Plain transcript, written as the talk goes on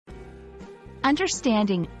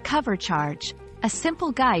Understanding cover charge, a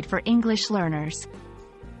simple guide for English learners.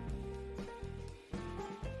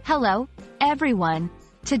 Hello, everyone.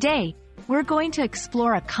 Today, we're going to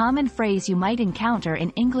explore a common phrase you might encounter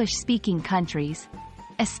in English-speaking countries,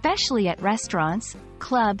 especially at restaurants,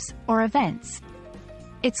 clubs, or events.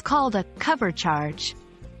 It's called a cover charge.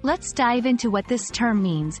 Let's dive into what this term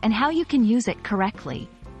means and how you can use it correctly.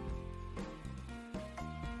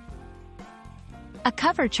 A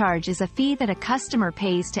cover charge is a fee that a customer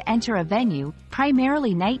pays to enter a venue,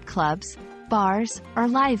 primarily nightclubs, bars, or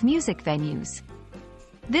live music venues.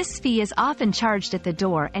 This fee is often charged at the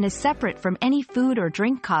door and is separate from any food or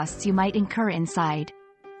drink costs you might incur inside.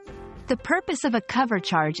 The purpose of a cover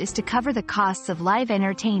charge is to cover the costs of live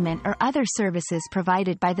entertainment or other services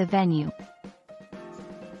provided by the venue.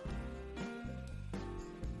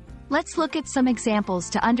 Let's look at some examples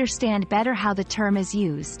to understand better how the term is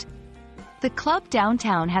used. The club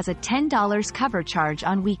downtown has a $10 cover charge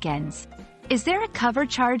on weekends. Is there a cover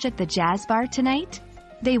charge at the jazz bar tonight?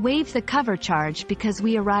 They waived the cover charge because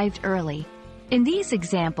we arrived early. In these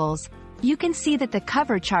examples, you can see that the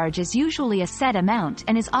cover charge is usually a set amount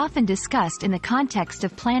and is often discussed in the context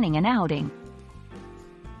of planning an outing.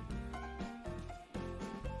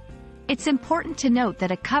 It's important to note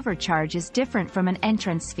that a cover charge is different from an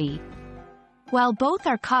entrance fee. While both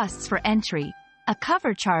are costs for entry, a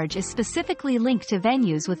cover charge is specifically linked to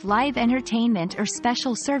venues with live entertainment or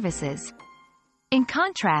special services. In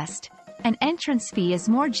contrast, an entrance fee is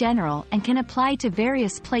more general and can apply to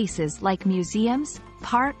various places like museums,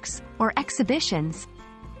 parks, or exhibitions.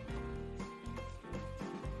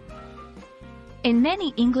 In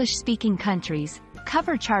many English-speaking countries,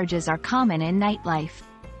 cover charges are common in nightlife.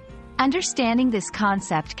 Understanding this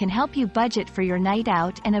concept can help you budget for your night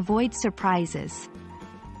out and avoid surprises.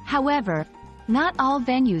 However, not all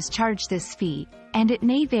venues charge this fee, and it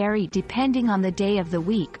may vary depending on the day of the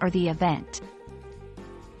week or the event.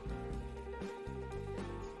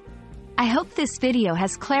 I hope this video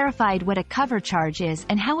has clarified what a cover charge is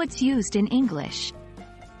and how it's used in English.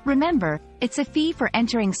 Remember, it's a fee for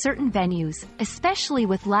entering certain venues, especially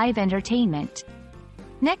with live entertainment.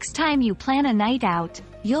 Next time you plan a night out,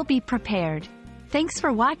 you'll be prepared. Thanks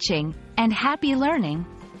for watching, and happy learning!